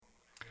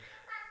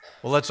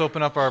Well, let's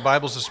open up our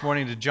Bibles this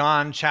morning to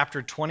John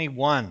chapter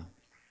 21.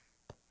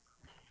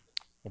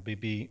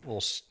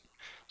 We'll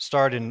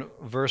start in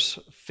verse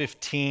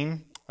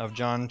 15 of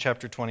John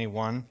chapter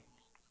 21.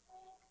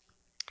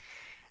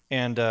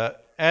 And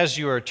as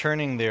you are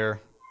turning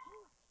there,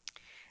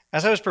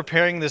 as I was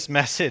preparing this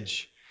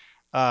message,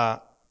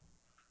 I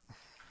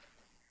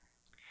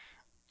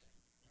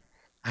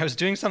was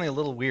doing something a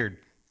little weird.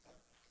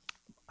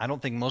 I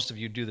don't think most of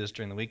you do this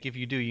during the week. If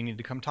you do, you need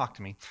to come talk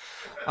to me.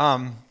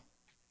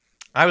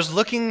 I was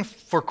looking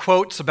for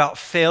quotes about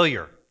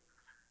failure.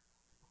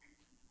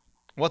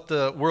 What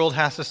the world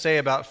has to say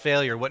about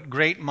failure, what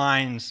great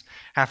minds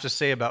have to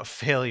say about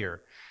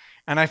failure.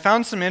 And I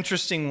found some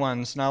interesting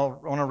ones, and I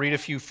want to read a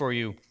few for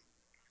you.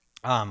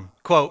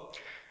 Quote,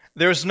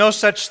 "There's no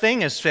such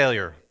thing as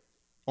failure,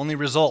 only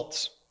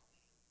results."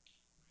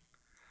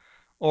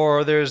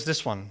 Or there's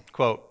this one,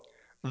 quote,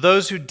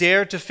 "Those who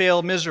dare to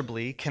fail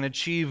miserably can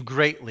achieve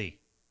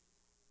greatly."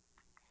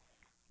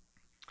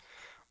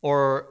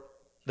 Or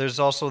there's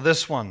also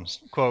this one,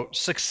 quote,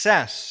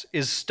 "Success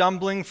is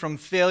stumbling from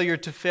failure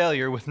to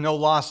failure with no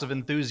loss of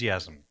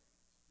enthusiasm."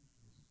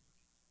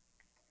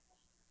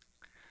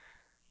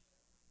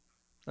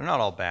 They're not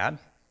all bad.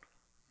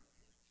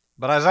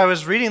 But as I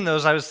was reading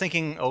those, I was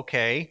thinking,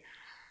 okay,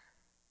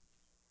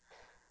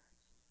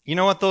 you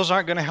know what those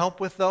aren't going to help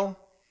with, though?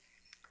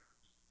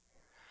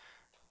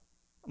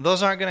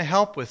 Those aren't going to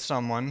help with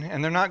someone,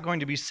 and they're not going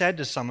to be said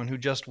to someone who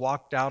just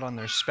walked out on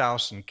their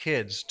spouse and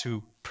kids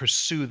to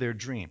pursue their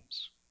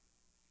dreams.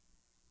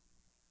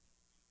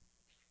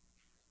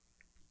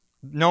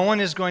 No one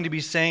is going to be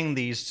saying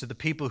these to the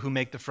people who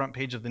make the front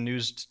page of the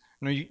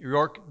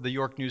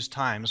York News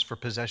Times for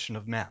possession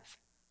of meth.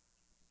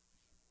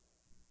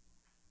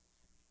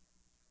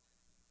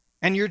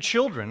 And your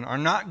children are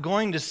not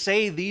going to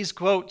say these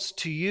quotes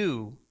to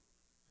you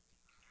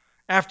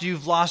after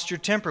you've lost your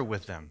temper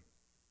with them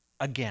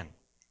again.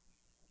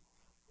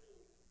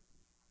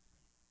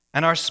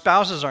 And our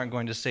spouses aren't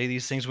going to say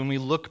these things when we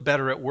look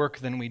better at work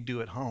than we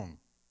do at home.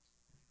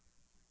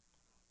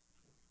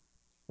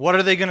 What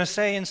are they going to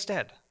say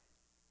instead?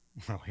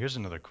 Well, here's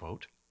another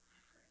quote.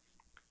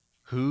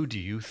 "Who do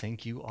you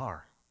think you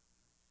are?"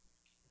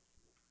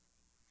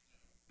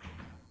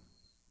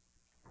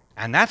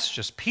 And that's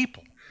just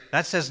people.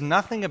 That says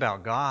nothing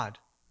about God.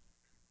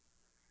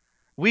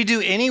 We do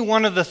any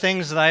one of the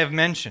things that I have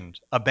mentioned: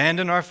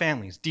 abandon our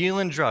families, deal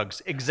in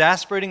drugs,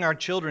 exasperating our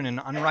children in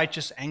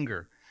unrighteous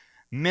anger,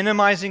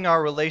 minimizing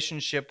our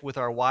relationship with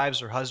our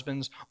wives or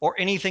husbands, or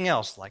anything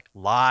else like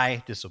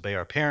lie, disobey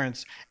our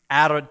parents,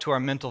 add to our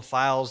mental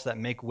files that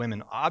make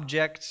women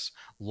objects,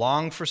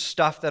 long for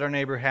stuff that our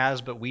neighbor has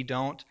but we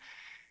don't.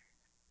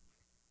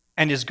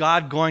 And is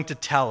God going to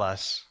tell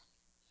us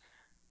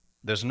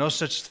there's no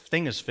such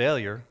thing as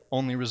failure,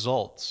 only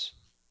results?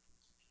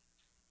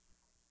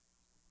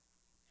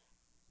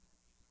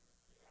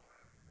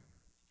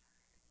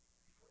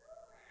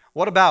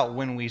 What about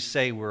when we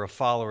say we're a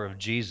follower of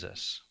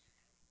Jesus?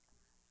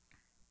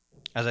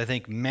 As I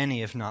think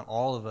many, if not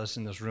all of us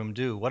in this room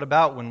do. What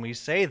about when we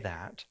say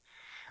that,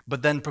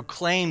 but then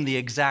proclaim the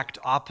exact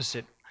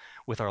opposite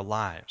with our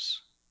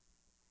lives?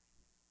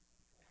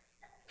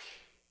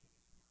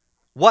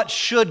 What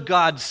should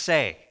God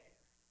say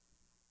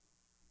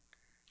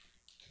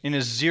in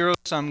a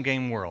zero-sum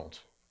game world?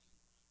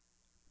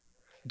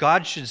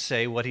 God should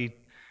say what he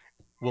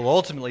will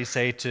ultimately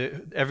say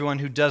to everyone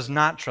who does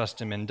not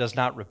trust him and does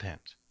not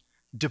repent.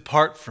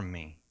 "Depart from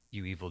me,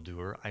 you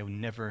evildoer, I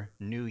never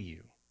knew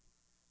you."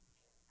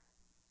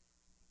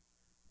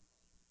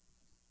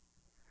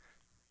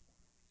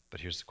 But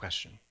here's the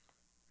question.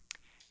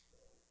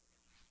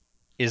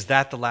 Is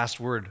that the last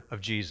word of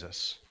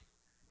Jesus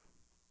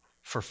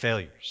for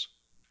failures?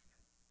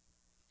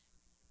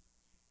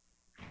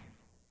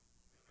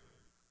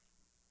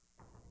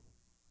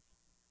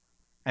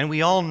 And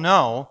we all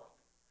know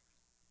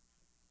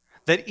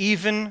that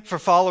even for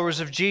followers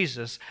of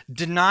Jesus,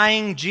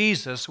 denying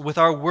Jesus with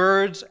our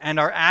words and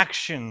our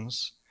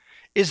actions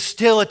is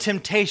still a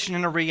temptation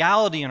and a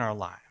reality in our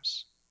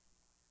lives.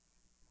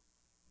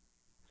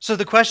 So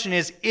the question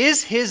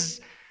is his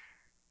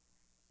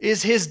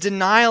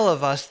denial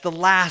of us the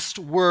last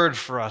word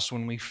for us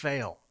when we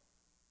fail?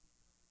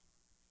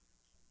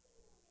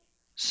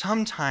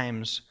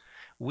 Sometimes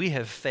we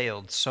have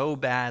failed so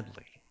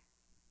badly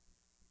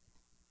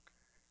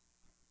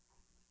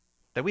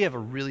that we have a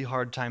really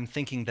hard time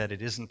thinking that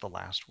it isn't the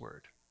last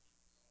word.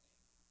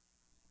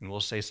 And we'll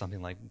say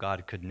something like,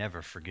 "God could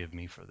never forgive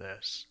me for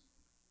this.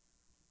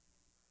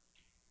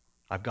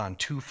 I've gone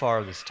too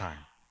far this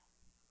time."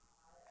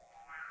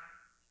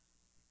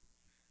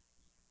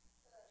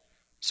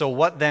 So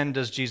what then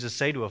does Jesus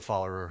say to a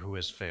follower who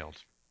has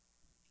failed?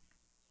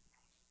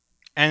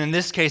 And in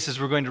this case, as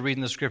we're going to read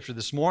in the scripture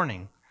this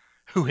morning,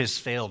 who has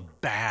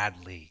failed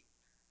badly,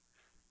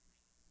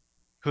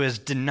 who has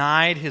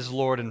denied his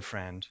Lord and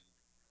friend,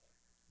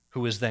 who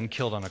was then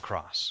killed on a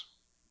cross.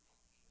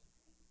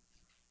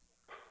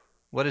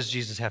 What does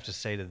Jesus have to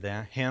say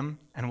to him,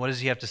 and what does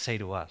he have to say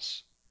to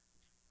us?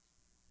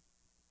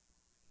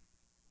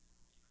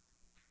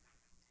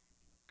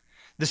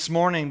 This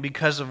morning,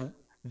 because of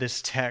this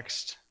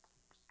text,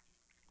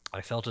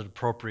 I felt it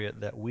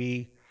appropriate that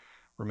we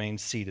remain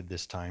seated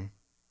this time.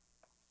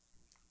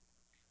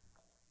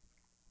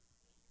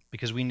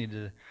 Because we need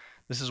to,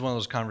 this is one of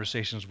those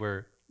conversations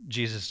where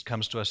Jesus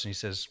comes to us and he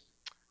says,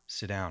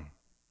 sit down.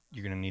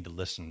 You're going to need to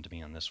listen to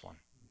me on this one.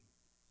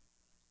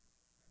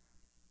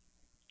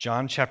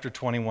 John chapter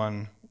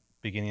 21,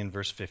 beginning in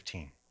verse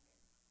 15.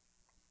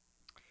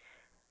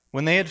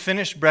 When they had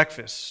finished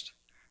breakfast,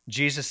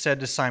 Jesus said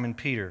to Simon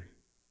Peter,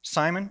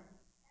 Simon,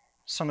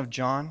 son of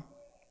John,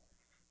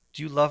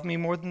 do you love me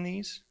more than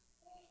these?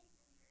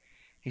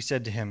 He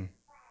said to him,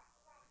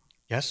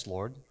 Yes,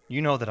 Lord,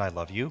 you know that I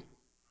love you.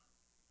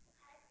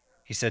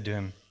 He said to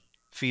him,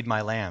 Feed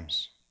my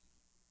lambs.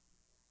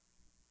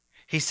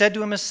 He said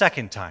to him a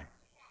second time,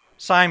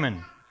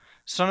 Simon,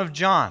 son of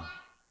John,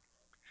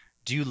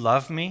 do you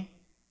love me?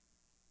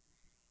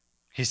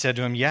 He said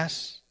to him,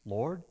 Yes,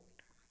 Lord,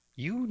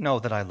 you know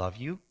that I love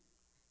you.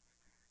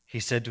 He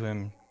said to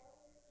him,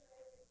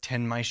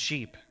 Tend my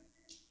sheep.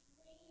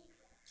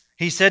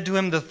 He said to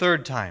him the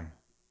third time,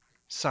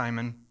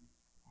 Simon,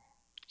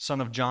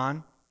 son of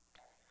John,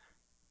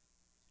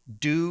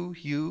 do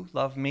you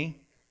love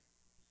me?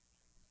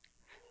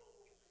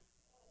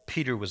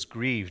 Peter was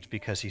grieved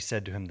because he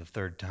said to him the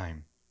third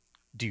time,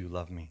 Do you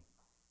love me?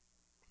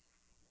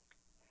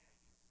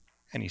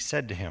 And he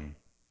said to him,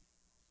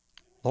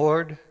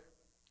 Lord,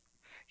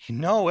 you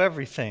know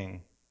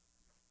everything.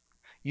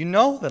 You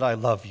know that I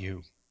love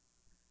you.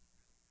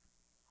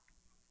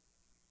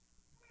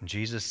 And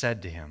Jesus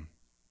said to him,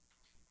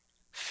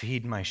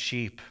 Feed my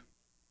sheep.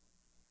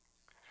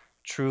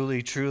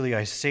 Truly, truly,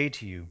 I say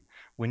to you,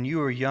 when you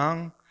were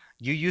young,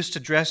 you used to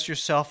dress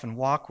yourself and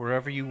walk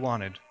wherever you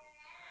wanted.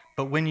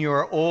 But when you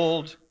are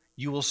old,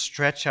 you will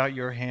stretch out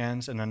your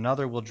hands, and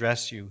another will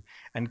dress you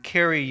and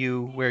carry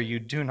you where you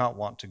do not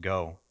want to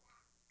go.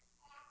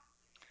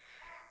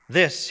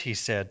 This, he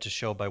said, to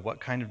show by what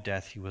kind of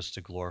death he was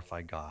to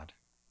glorify God.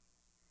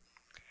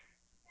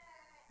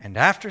 And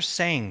after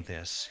saying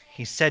this,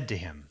 he said to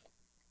him,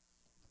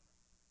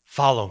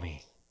 Follow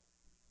me.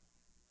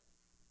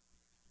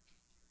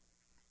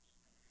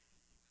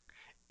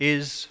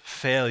 Is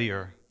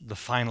failure the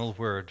final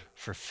word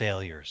for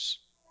failures?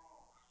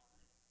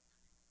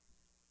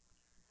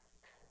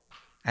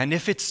 And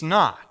if it's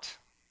not,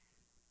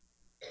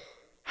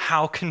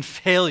 how can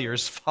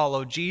failures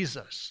follow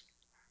Jesus?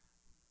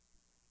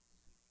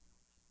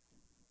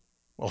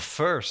 Well,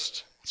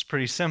 first, it's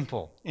pretty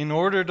simple. In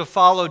order to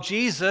follow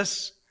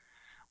Jesus,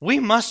 we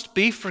must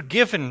be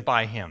forgiven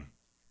by him.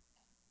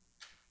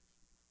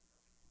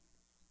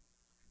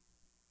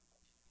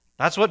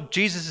 That's what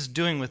Jesus is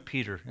doing with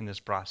Peter in this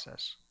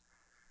process.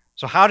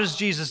 So how does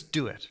Jesus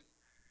do it?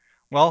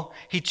 Well,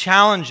 he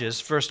challenges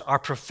first our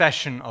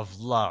profession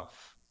of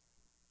love.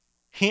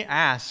 He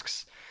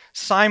asks,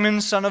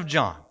 Simon, son of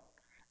John,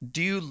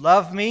 do you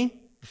love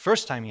me? The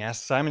first time he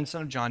asks, Simon,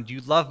 son of John, do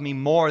you love me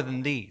more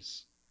than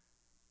these?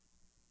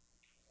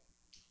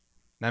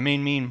 That may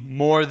mean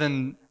more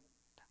than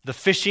the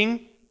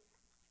fishing,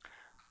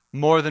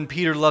 more than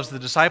Peter loves the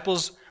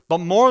disciples, but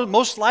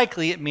most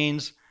likely it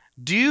means,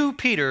 do you,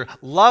 Peter,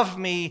 love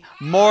me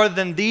more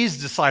than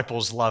these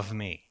disciples love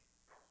me?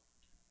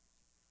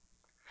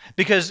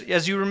 Because,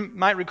 as you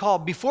might recall,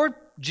 before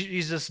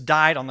Jesus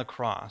died on the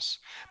cross,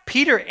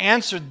 Peter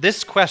answered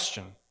this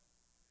question,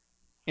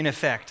 in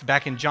effect,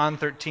 back in John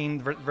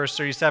 13, verse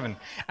 37.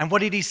 And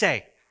what did he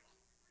say?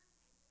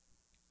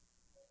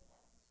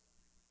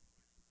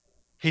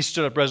 He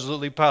stood up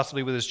resolutely,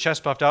 possibly with his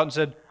chest puffed out, and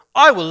said,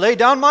 I will lay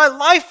down my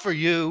life for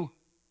you.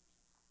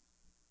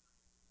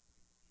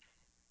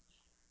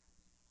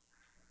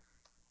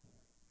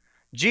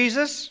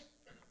 Jesus,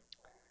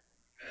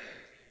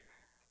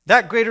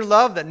 that greater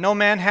love that no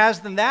man has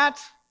than that,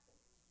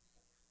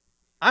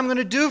 I'm going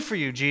to do for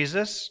you,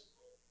 Jesus.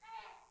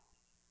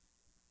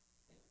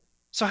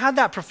 So how'd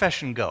that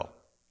profession go?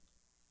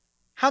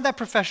 How'd that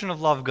profession of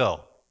love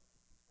go?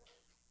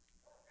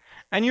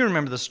 And you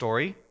remember the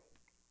story.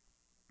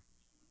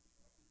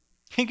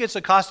 He gets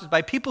accosted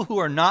by people who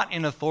are not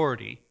in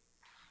authority,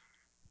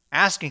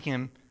 asking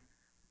him,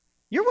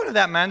 You're one of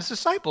that man's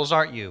disciples,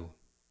 aren't you?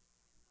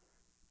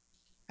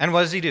 And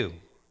what does he do?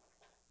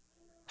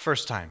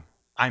 First time,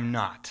 I'm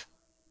not.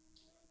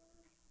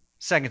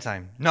 Second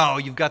time, no,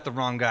 you've got the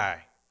wrong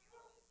guy.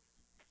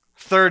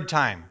 Third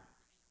time,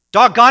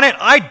 doggone it,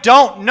 I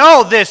don't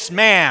know this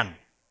man.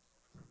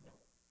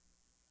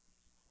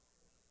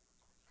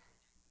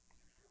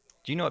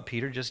 Do you know what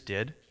Peter just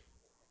did?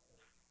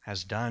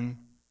 Has done?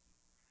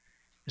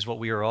 Is what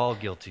we are all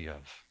guilty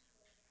of.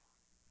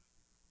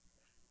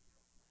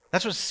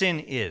 That's what sin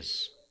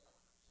is.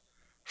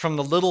 From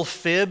the little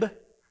fib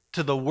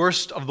to the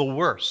worst of the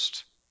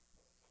worst.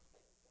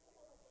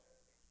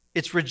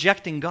 It's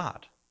rejecting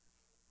God.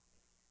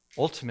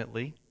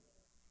 Ultimately.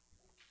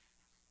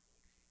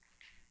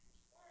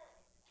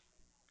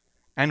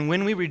 And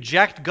when we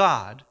reject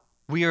God,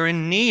 we are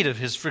in need of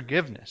his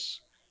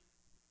forgiveness.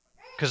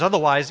 Because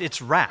otherwise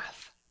it's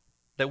wrath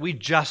that we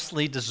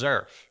justly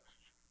deserve.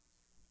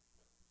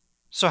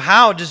 So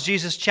how does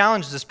Jesus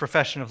challenge this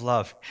profession of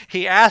love?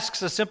 He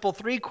asks a simple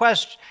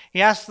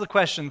He asks the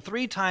question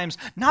 3 times,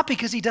 not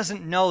because he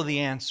doesn't know the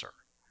answer.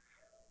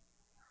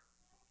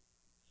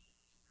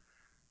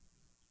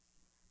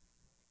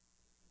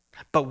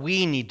 But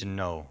we need to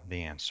know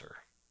the answer.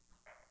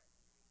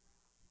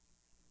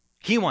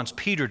 He wants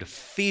Peter to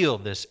feel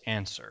this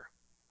answer.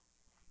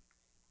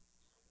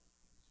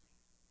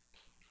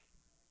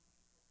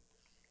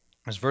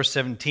 As verse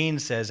 17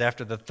 says,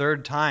 after the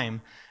 3rd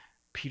time,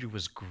 Peter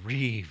was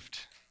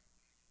grieved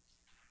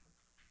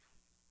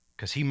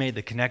because he made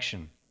the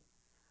connection.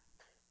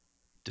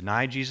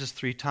 Deny Jesus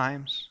 3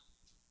 times.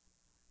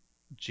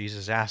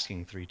 Jesus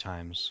asking 3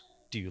 times,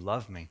 do you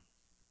love me?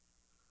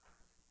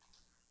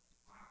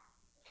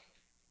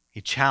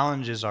 He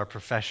challenges our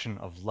profession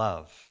of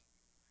love.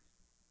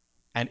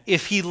 And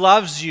if he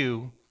loves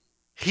you,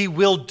 he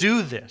will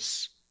do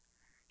this.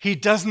 He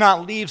does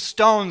not leave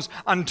stones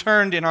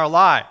unturned in our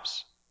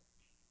lives.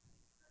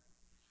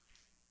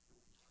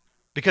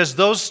 Because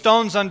those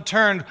stones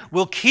unturned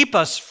will keep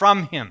us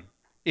from him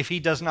if he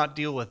does not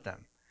deal with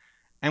them,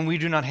 and we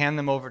do not hand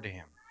them over to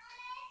him.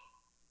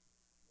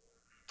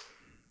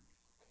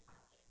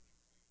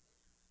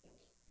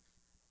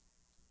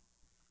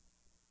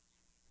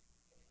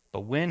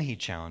 But when he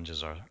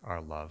challenges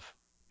our love,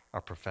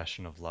 our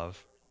profession of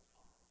love,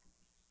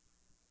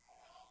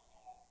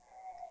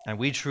 and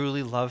we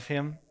truly love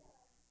him,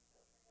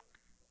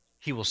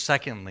 he will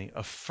secondly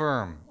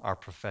affirm our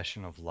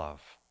profession of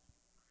love.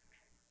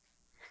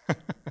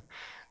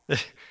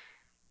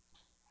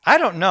 I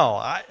don't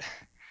know.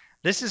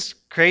 This is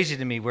crazy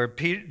to me, where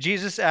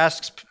Jesus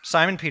asks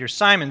Simon Peter,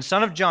 Simon,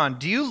 son of John,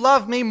 do you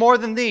love me more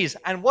than these?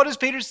 And what does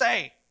Peter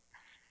say?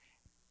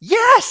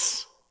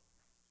 Yes!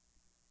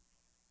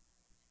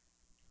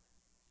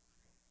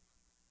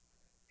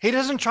 He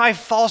doesn't try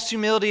false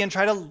humility and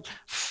try to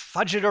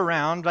fudge it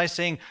around by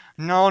saying,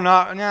 no,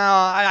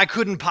 I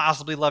couldn't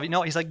possibly love you.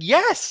 No, he's like,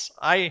 yes,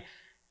 but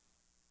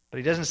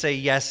he doesn't say,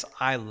 yes,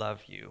 I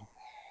love you.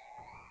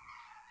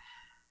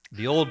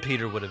 The old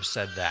Peter would have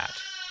said that.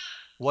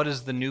 What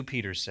does the new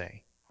Peter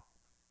say?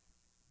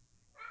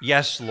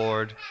 Yes,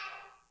 Lord,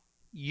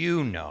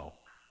 you know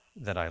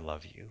that I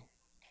love you.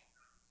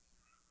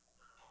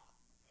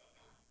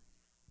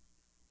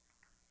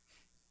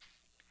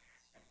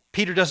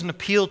 Peter doesn't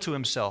appeal to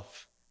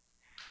himself.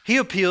 He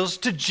appeals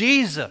to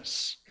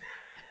Jesus.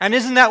 And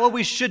isn't that what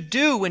we should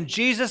do when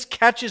Jesus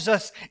catches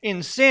us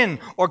in sin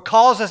or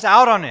calls us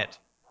out on it?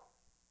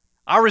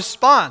 Our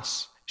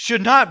response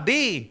should not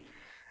be,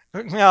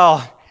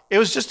 no, it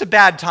was just a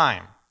bad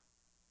time.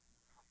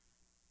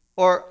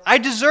 Or, I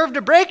deserved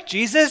a break,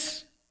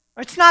 Jesus.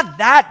 It's not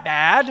that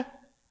bad.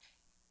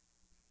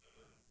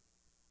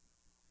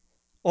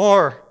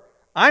 Or,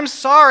 I'm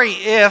sorry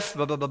if,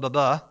 blah, blah, blah, blah,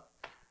 blah.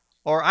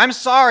 Or, I'm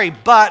sorry,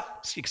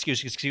 but,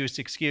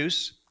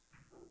 excuse.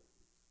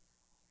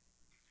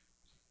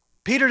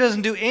 Peter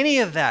doesn't do any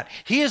of that.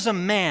 He is a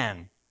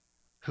man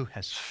who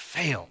has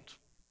failed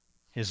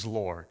his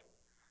Lord.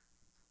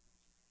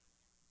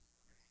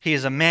 He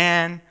is a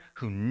man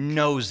who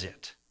knows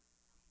it.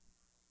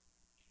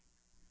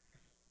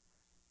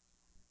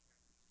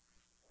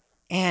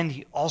 And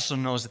he also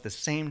knows at the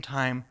same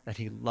time that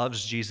he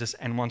loves Jesus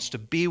and wants to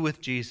be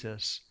with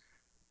Jesus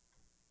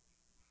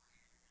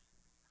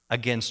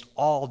against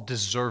all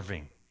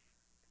deserving.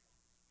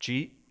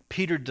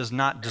 Peter does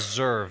not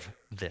deserve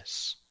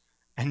this,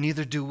 and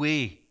neither do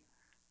we.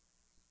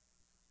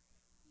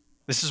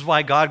 This is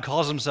why God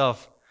calls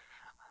himself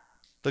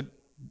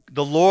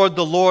the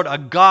Lord, a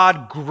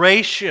God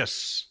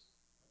gracious.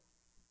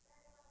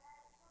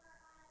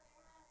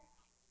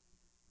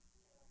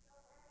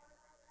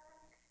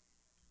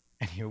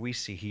 And here we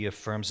see he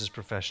affirms his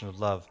profession of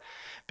love,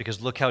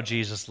 because look how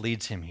Jesus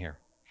leads him here.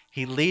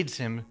 He leads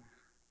him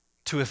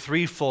to a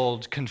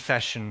threefold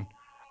confession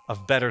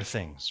of better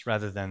things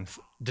rather than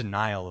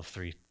denial of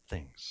 3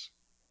 things.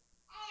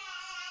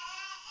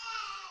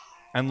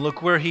 And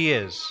look where he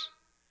is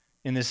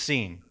in this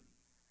scene.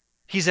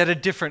 He's at a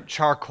different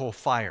charcoal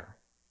fire.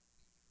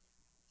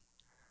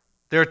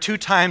 There are 2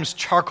 times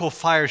charcoal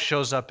fire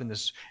shows up in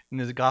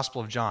the Gospel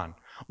of John.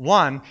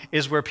 1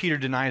 is where Peter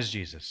denies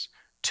Jesus.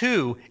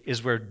 2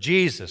 is where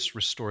Jesus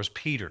restores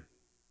Peter.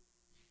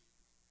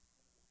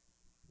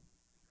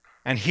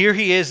 And here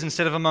he is,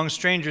 instead of among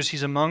strangers,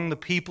 he's among the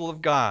people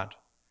of God.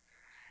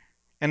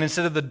 And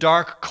instead of the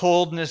dark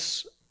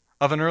coldness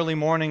of an early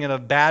morning and a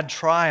bad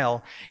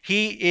trial,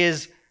 he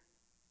is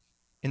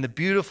in the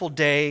beautiful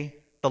day,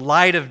 the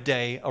light of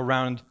day,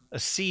 around a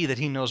sea that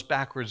he knows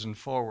backwards and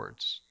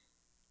forwards.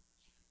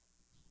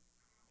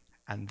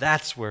 And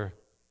that's where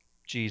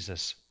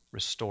Jesus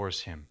restores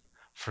him,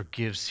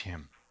 forgives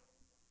him.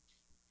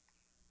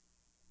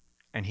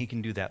 And he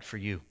can do that for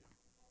you.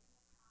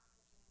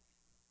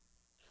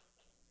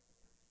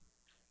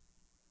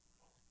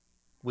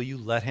 Will you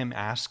let him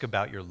ask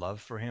about your love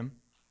for him?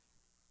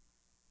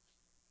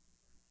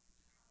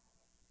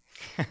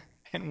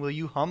 And will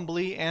you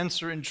humbly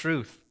answer in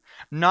truth,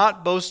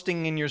 not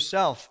boasting in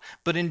yourself,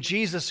 but in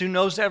Jesus who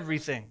knows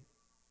everything?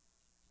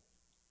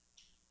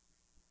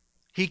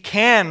 He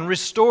can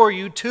restore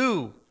you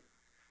too.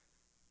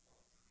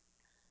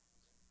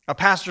 A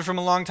pastor from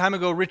a long time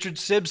ago, Richard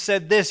Sibbs,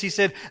 said this. He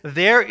said,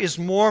 "There is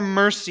more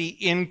mercy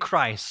in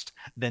Christ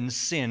than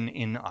sin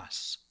in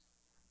us."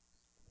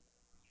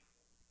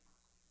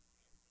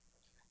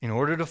 In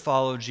order to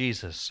follow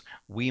Jesus,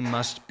 we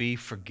must be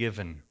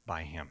forgiven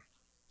by him.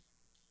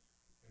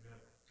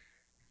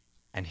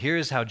 And here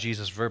is how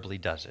Jesus verbally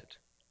does it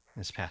in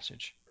this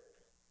passage.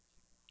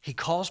 He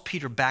calls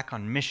Peter back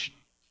on mission.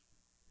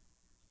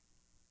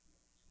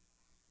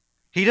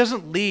 He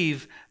doesn't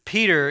leave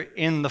Peter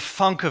in the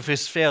funk of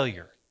his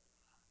failure.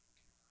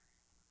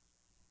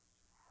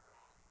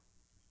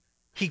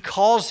 He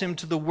calls him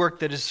to the work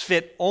that is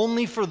fit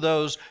only for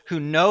those who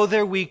know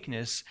their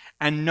weakness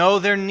and know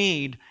their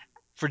need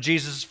for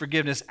Jesus'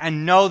 forgiveness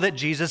and know that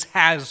Jesus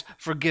has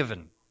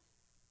forgiven.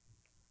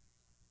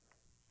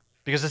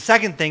 Because the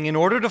second thing, in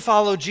order to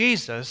follow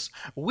Jesus,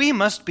 we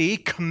must be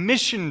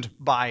commissioned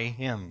by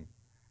him.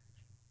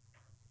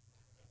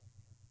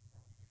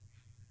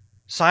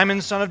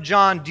 "Simon, son of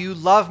John, do you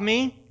love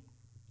me?"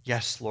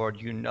 "Yes, Lord,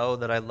 you know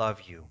that I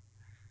love you."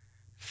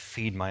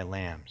 "Feed my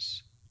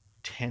lambs,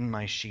 tend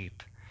my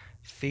sheep,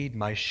 feed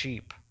my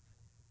sheep."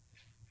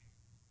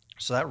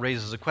 So that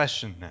raises a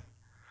question then.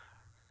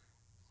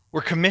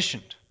 We're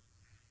commissioned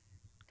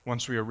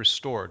once we are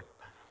restored.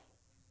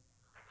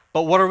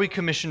 But what are we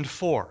commissioned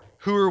for?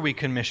 Who are we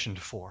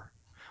commissioned for?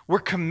 We're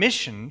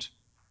commissioned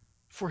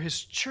for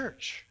his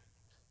church.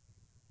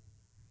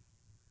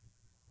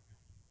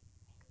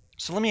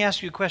 So let me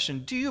ask you a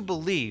question. Do you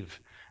believe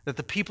that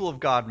the people of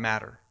God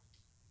matter?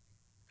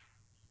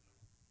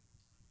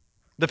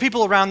 The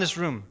people around this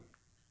room,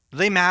 do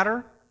they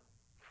matter?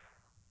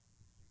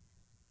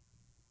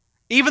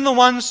 Even the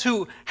ones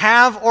who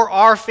have or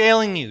are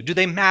failing you, do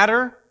they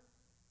matter?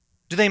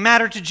 Do they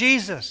matter to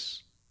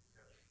Jesus?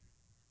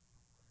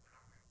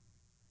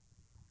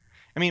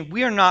 I mean,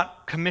 we are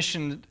not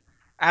commissioned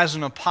as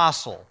an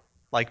apostle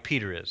like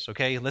Peter is,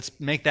 okay? Let's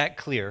make that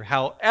clear.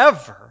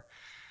 However,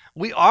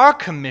 we are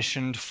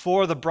commissioned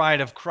for the bride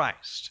of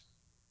Christ.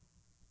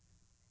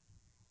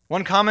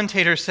 One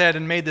commentator said,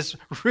 and made this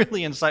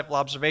really insightful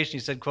observation, he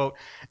said, quote,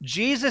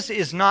 "Jesus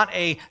is not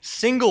a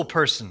single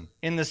person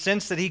in the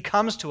sense that he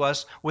comes to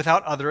us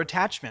without other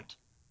attachment.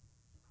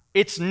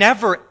 It's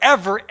never,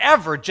 ever,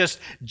 ever just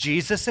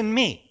Jesus and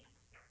me.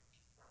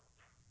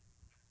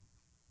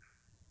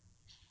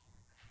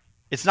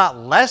 It's not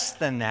less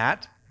than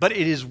that, but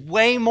it is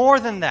way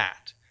more than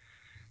that."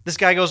 This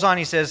guy goes on,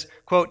 he says,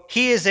 quote,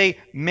 "He is a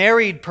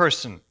married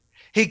person.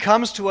 He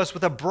comes to us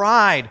with a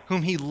bride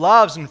whom he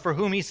loves and for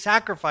whom he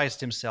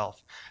sacrificed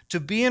himself. To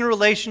be in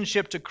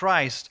relationship to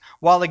Christ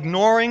while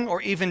ignoring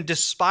or even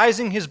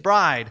despising his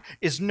bride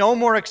is no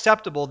more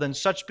acceptable than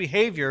such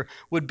behavior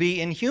would be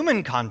in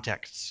human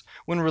contexts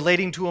when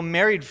relating to a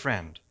married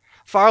friend.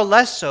 Far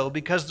less so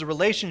because the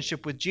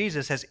relationship with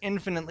Jesus has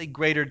infinitely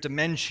greater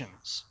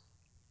dimensions."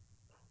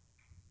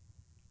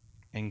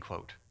 End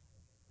quote.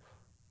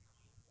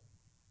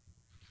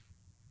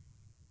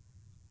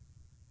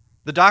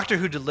 The doctor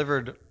who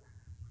delivered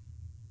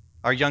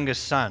our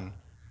youngest son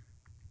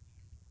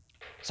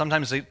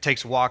sometimes he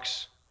takes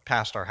walks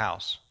past our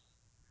house.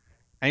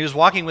 And he was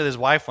walking with his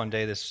wife one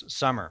day this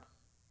summer.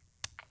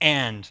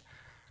 And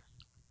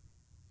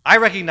I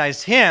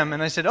recognized him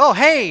and I said, "Oh,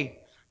 hey."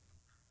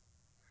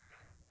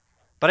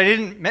 But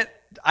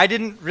I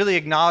didn't really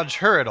acknowledge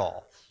her at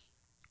all.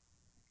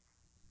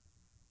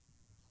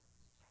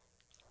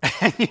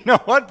 And you know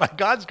what? By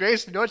God's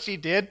grace, you know what she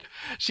did?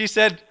 She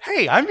said,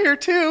 "Hey, I'm here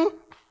too."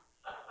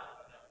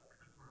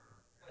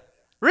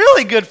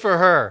 Really good for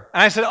her.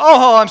 And I said,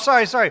 "Oh, I'm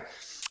sorry.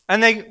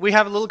 And we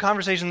have a little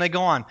conversation, they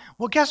go on.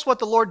 "Well, guess what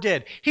the Lord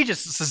did? He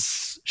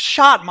just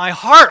shot my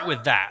heart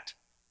with that."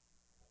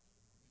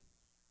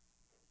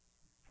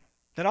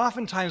 That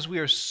oftentimes we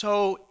are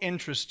so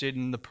interested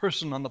in the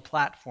person on the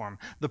platform,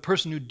 the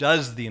person who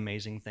does the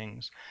amazing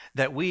things,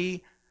 that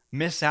we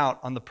miss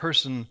out on the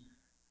person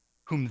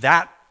whom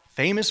that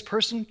famous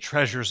person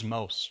treasures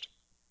most.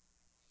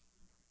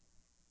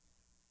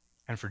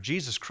 And for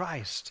Jesus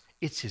Christ,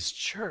 it's his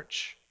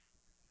church.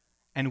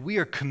 And we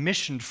are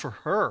commissioned for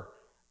her.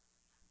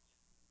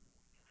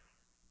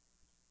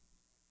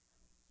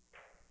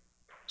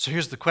 So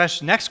here's the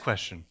question, next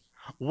question.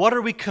 What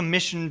are we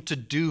commissioned to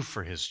do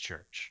for his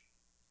church?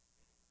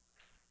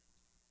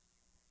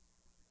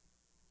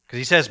 Because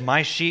he says,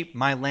 "My sheep,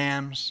 my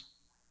lambs,"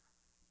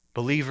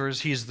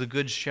 believers, he's the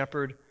good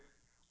shepherd.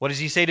 What does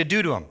he say to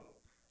do to them?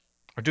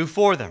 Or do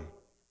for them?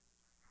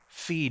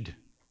 Feed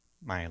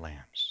my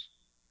lambs.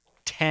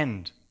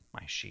 Tend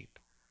my sheep.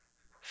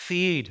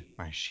 Feed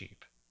my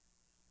sheep.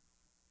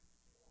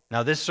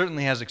 Now, this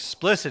certainly has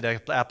explicit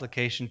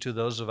application to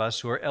those of us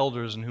who are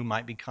elders and who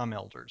might become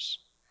elders.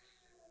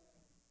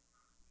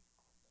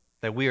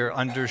 That we are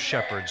under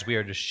shepherds. We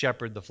are to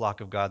shepherd the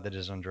flock of God that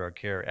is under our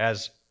care,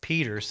 as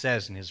Peter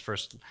says in his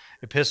first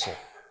epistle.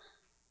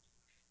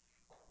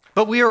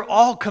 But we are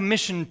all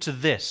commissioned to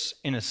this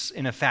in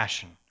a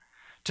fashion.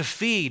 To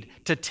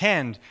feed, to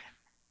tend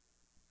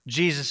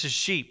Jesus'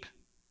 sheep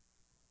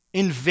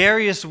in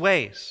various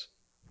ways.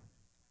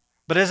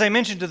 But as I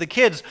mentioned to the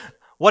kids,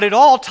 what it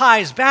all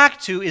ties back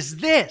to is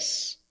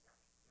this.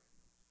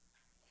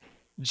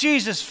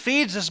 Jesus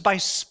feeds us by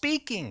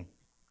speaking.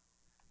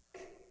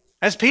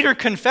 As Peter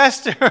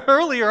confessed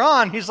earlier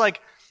on, he's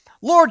like,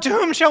 Lord, to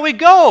whom shall we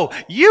go?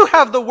 You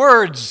have the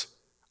words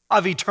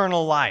of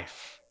eternal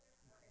life.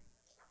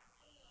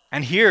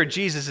 And here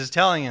Jesus is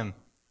telling him,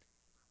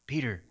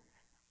 Peter,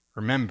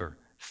 remember,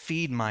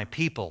 feed my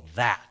people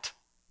that,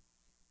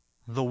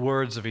 the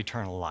words of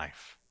eternal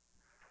life.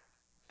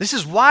 This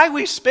is why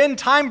we spend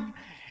time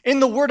in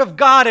the Word of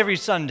God every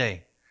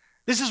Sunday.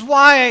 This is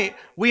why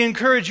we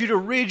encourage you to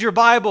read your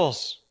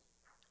Bibles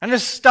and to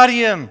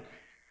study them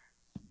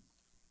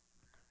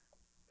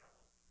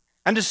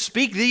and to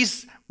speak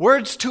these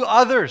words to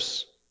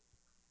others.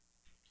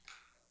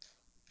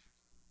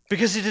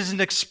 Because it is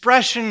an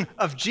expression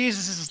of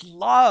Jesus'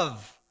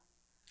 love.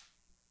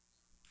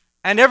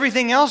 And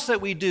everything else that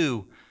we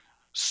do,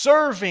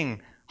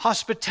 serving,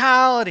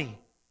 hospitality,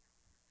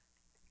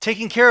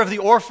 taking care of the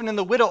orphan and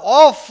the widow,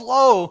 all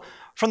flow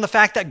from the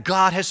fact that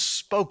God has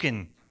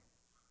spoken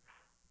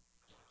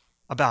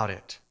about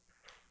it.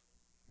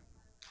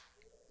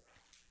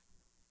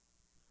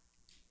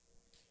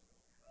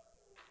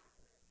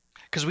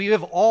 Because we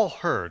have all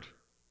heard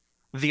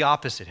the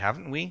opposite,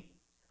 haven't we?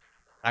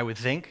 I would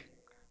think.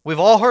 We've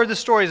all heard the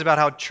stories about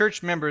how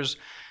church members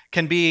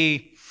can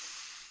be,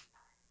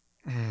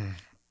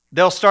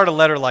 they'll start a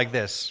letter like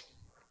this.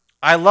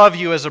 I love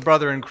you as a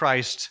brother in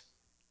Christ,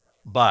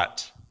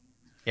 but.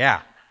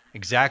 Yeah,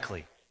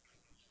 exactly.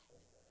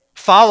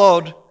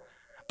 Followed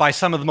by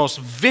some of the most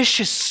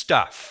vicious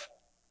stuff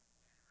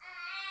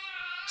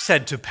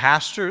said to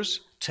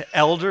pastors, to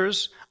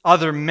elders,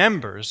 other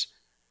members,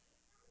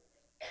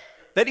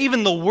 that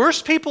even the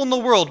worst people in the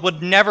world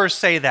would never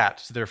say that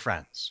to their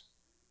friends.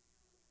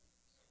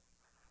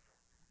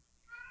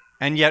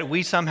 And yet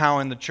we somehow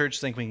in the church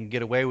think we can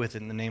get away with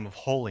it in the name of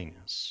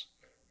holiness.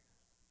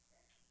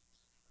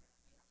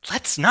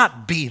 Let's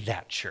not be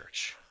that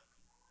church.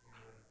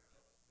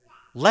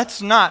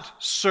 Let's not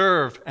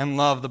serve and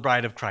love the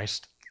bride of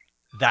Christ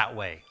that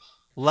way.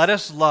 Let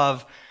us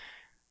love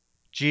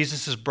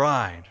Jesus'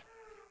 bride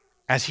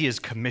as he has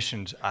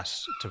commissioned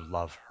us to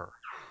love her.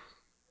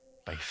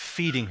 By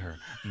feeding her,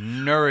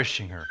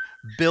 nourishing her,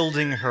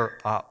 building her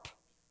up.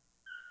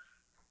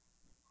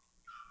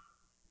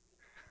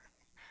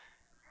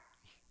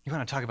 You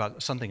want to talk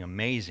about something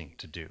amazing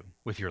to do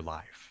with your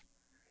life.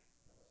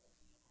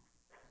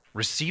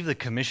 Receive the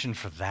commission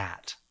for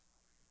that.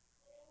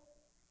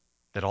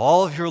 That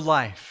all of your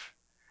life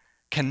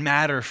can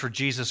matter for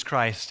Jesus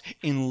Christ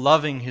in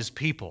loving his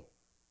people.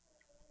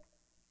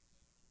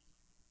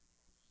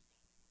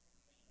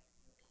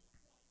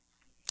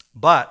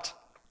 But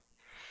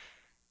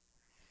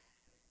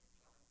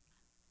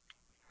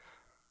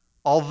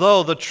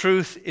although the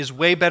truth is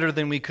way better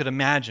than we could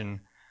imagine,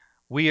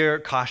 we are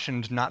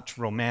cautioned not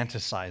to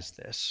romanticize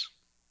this.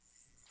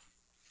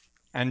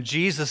 And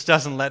Jesus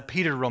doesn't let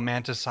Peter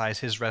romanticize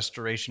his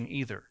restoration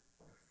either.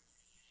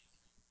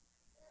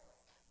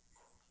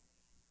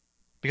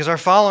 Because our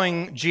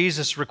following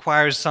Jesus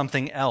requires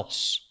something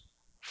else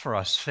for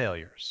us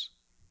failures.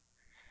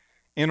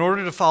 In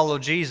order to follow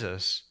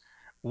Jesus,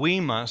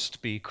 we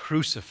must be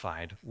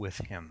crucified with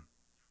him.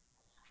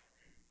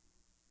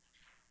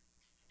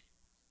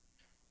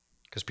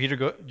 Because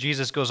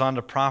Jesus goes on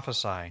to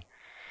prophesy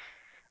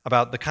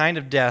about the kind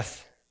of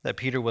death that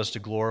Peter was to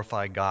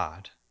glorify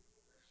God.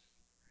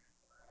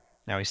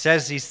 Now he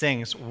says these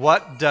things.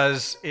 What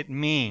does it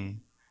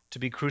mean to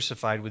be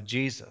crucified with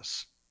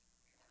Jesus?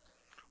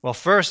 Well,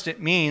 first it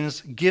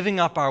means giving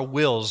up our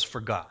wills for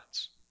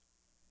God's.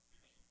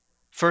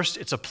 First,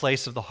 it's a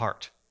place of the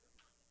heart.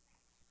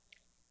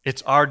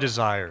 It's our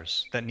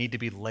desires that need to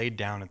be laid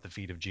down at the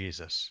feet of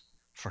Jesus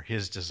for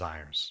his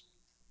desires.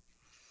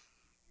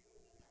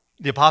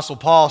 The Apostle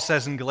Paul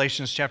says in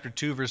Galatians chapter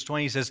 2, verse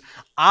 20, he says,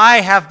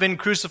 I have been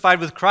crucified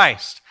with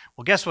Christ.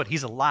 Well, guess what?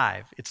 He's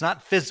alive. It's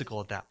not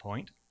physical at that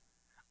point.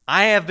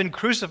 I have been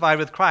crucified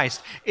with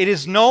Christ. It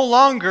is no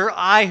longer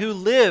I who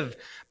live,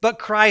 but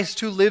Christ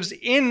who lives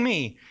in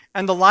me.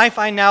 And the life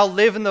I now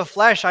live in the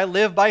flesh, I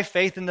live by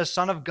faith in the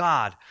Son of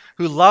God,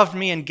 who loved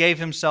me and gave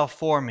himself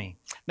for me.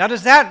 Now,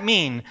 does that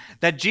mean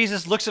that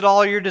Jesus looks at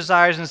all your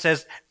desires and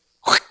says,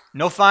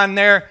 no fun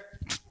there,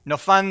 no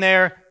fun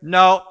there,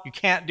 no, you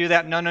can't do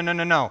that,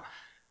 no.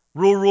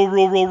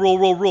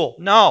 Rule.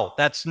 No,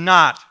 that's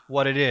not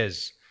what it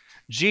is.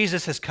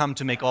 Jesus has come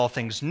to make all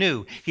things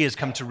new. He has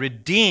come to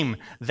redeem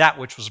that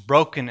which was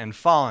broken and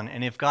fallen.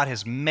 And if God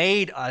has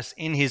made us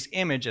in his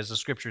image, as the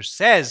scripture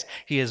says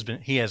he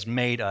has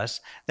made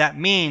us, that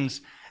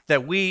means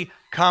that we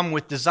come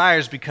with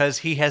desires because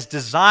he has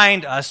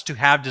designed us to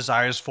have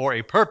desires for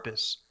a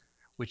purpose,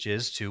 which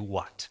is to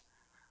what?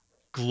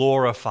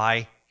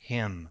 Glorify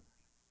him.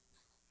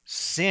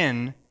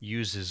 Sin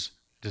uses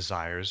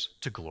desires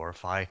to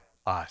glorify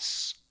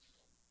us.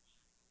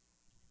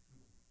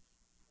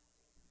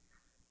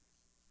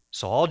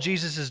 So all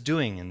Jesus is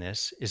doing in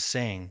this is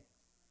saying,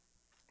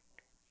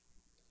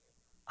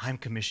 I'm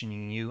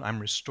commissioning you, I'm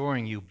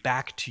restoring you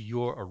back to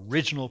your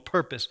original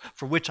purpose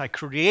for which I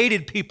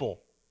created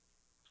people.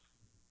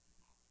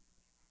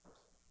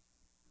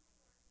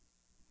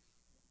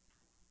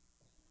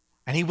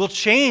 And He will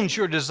change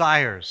your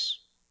desires.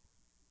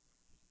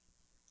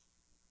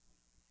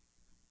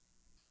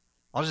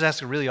 I'll just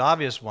ask a really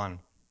obvious one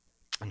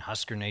in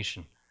Husker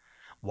Nation.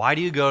 Why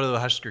do you go to the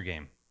Husker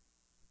game?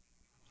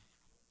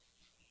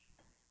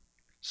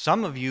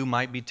 Some of you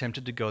might be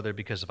tempted to go there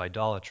because of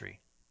idolatry,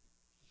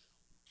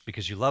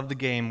 because you love the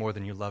game more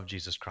than you love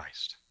Jesus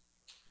Christ.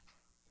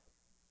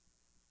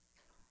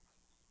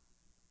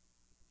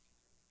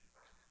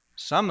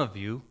 Some of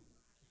you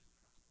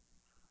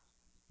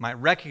might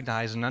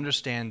recognize and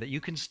understand that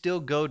you can still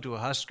go to a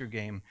Husker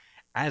game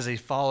as a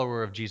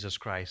follower of Jesus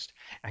Christ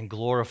and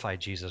glorify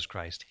Jesus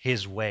Christ,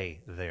 His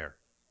way there.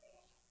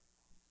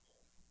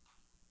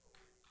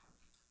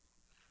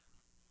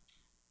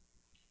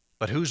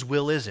 But whose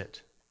will is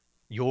it?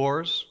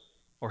 Yours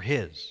or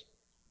His?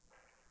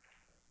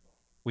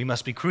 We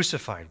must be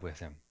crucified with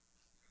Him.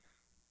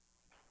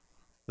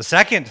 The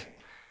second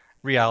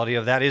reality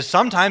of that is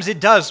sometimes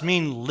it does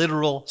mean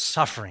literal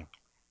suffering.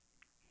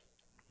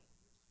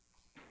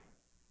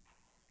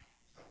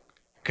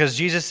 Because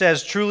Jesus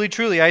says, "Truly,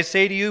 truly, I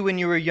say to you, when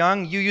you were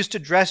young, you used to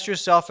dress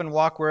yourself and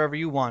walk wherever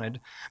you wanted.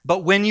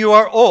 But when you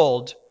are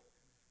old,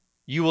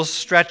 you will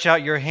stretch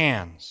out your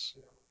hands,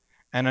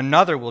 and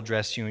another will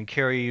dress you and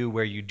carry you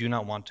where you do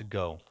not want to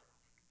go."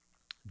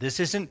 This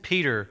isn't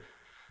Peter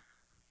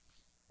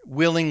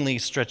willingly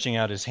stretching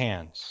out his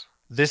hands.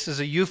 This is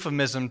a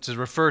euphemism to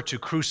refer to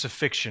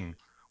crucifixion,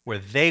 where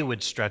they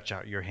would stretch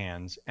out your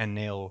hands and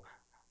nail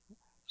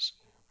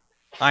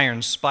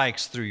iron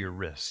spikes through your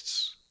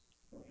wrists.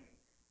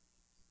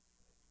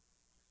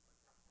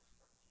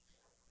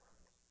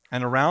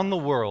 And around the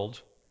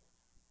world,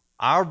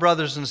 our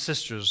brothers and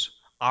sisters,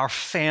 our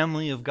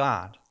family of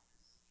God,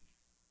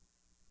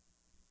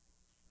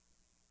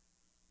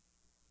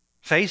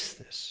 face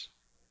this.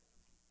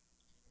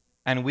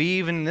 And we,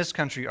 even in this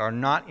country, are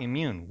not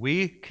immune.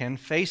 We can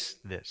face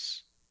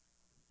this.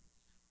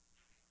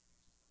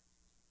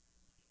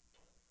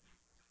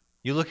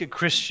 You look at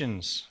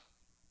Christians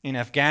in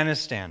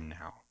Afghanistan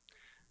now,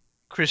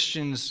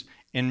 Christians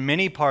in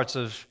many parts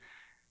of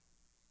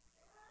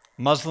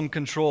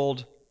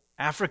Muslim-controlled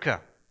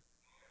Africa,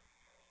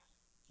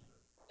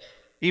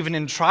 even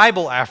in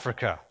tribal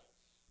Africa,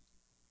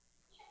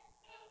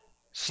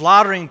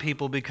 slaughtering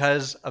people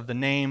because of the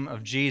name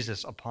of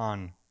Jesus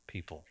upon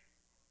people.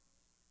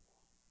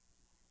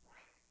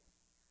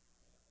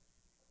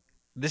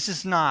 This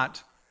is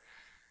not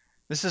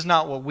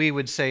what we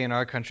would say in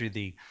our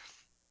country,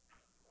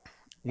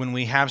 when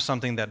we have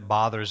something that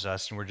bothers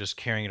us and we're just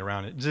carrying it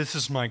around. This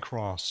is my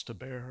cross to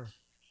bear.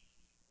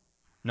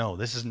 No,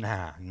 this is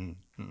not.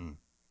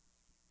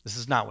 This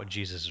is not what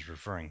Jesus is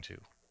referring to.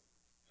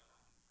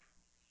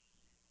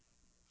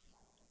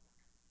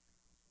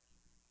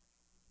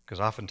 Because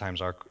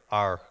oftentimes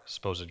our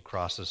supposed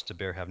crosses to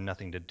bear have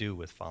nothing to do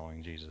with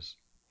following Jesus.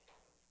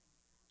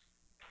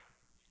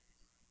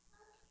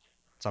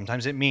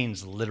 Sometimes it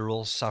means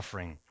literal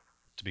suffering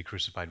to be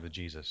crucified with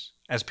Jesus,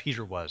 as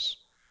Peter was.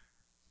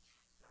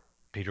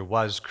 Peter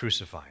was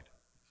crucified.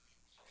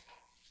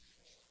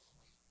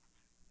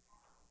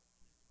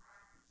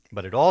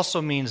 But it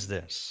also means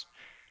this.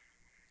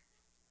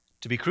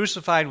 To be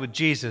crucified with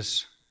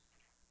Jesus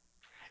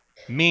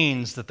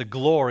means that the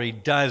glory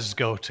does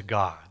go to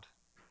God.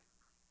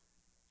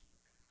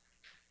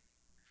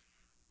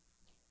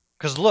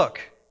 Because look,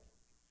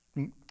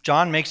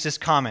 John makes this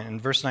comment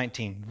in verse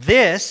 19.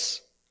 This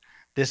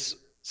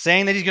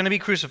saying that he's going to be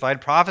crucified,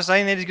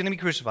 prophesying that he's going to be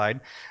crucified,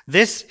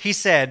 this he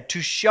said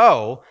to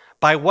show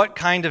by what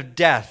kind of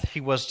death he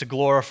was to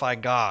glorify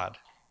God.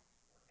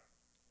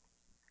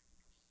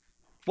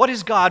 What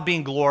is God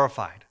being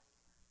glorified?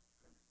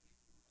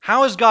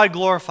 How is God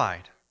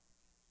glorified?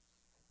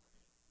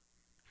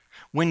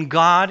 When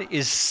God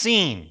is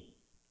seen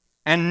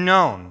and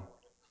known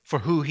for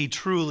who He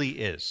truly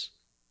is.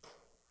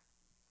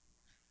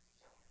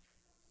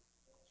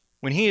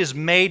 When He is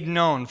made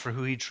known for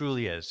who He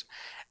truly is.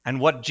 And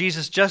what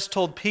Jesus just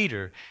told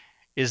Peter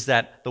is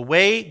that the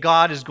way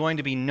God is going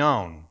to be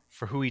known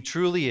for who He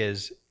truly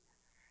is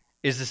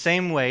the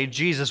same way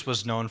Jesus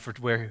was known for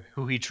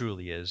who He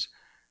truly is,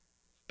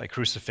 by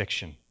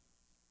crucifixion.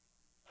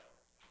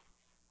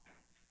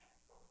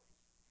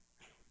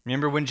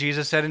 Remember when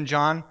Jesus said in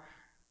John,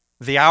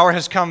 "The hour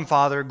has come,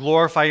 Father,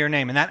 glorify your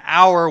name." And that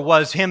hour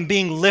was Him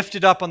being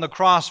lifted up on the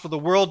cross for the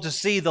world to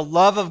see the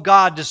love of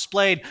God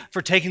displayed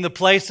for taking the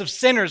place of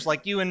sinners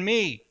like you and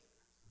me.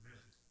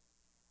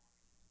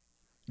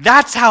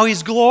 That's how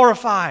He's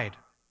glorified.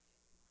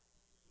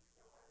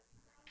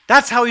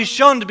 That's how He's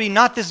shown to be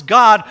not this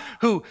God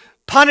who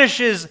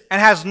punishes and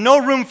has no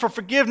room for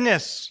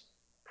forgiveness.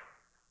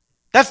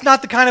 That's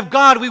not the kind of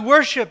God we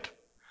worship.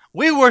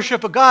 We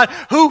worship a God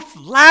who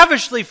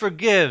lavishly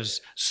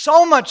forgives,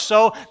 so much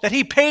so that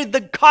He paid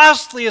the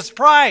costliest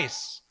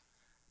price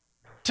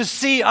to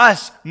see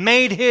us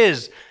made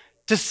His,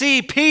 to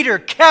see Peter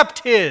kept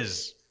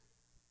His.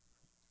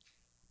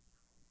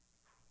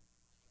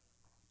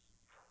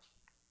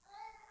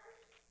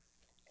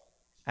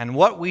 And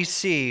what we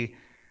see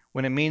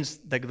when it means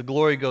that the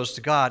glory goes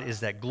to God is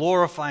that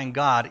glorifying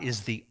God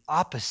is the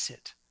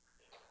opposite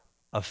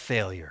of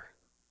failure.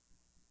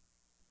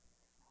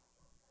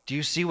 Do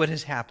you see what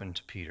has happened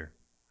to Peter?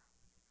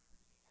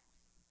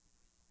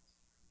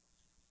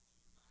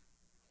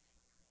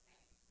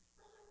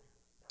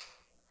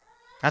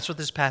 That's what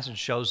this passage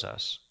shows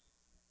us.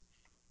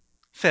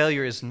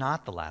 Failure is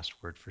not the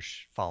last word for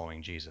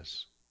following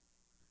Jesus.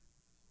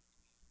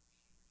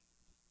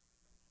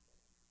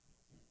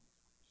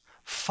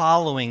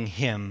 Following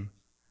him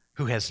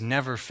who has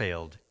never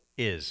failed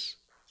is.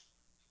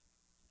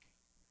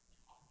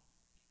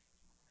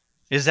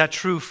 Is that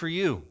true for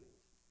you?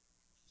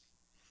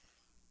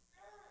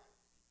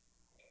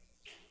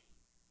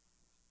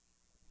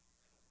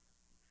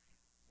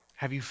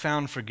 Have you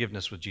found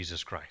forgiveness with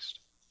Jesus Christ?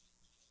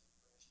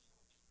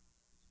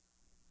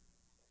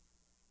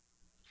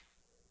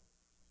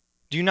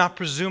 Do you not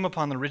presume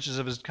upon the riches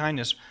of his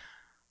kindness,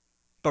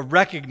 but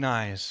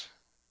recognize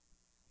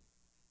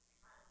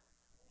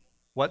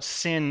what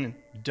sin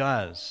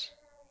does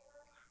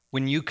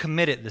when you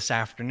commit it this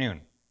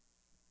afternoon?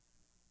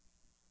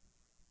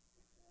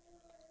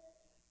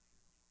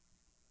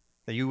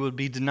 That you will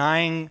be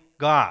denying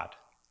God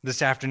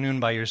this afternoon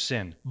by your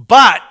sin.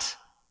 But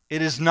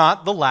it is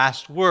not the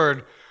last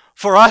word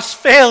for us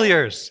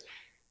failures.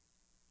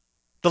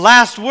 The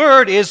last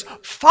word is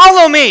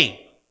follow me.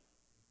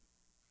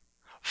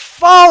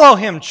 Follow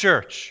him,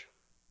 church.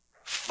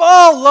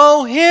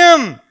 Follow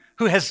him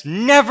who has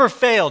never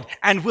failed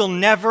and will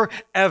never,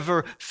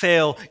 ever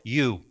fail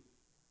you.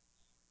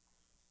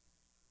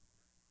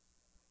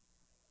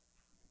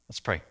 Let's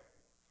pray.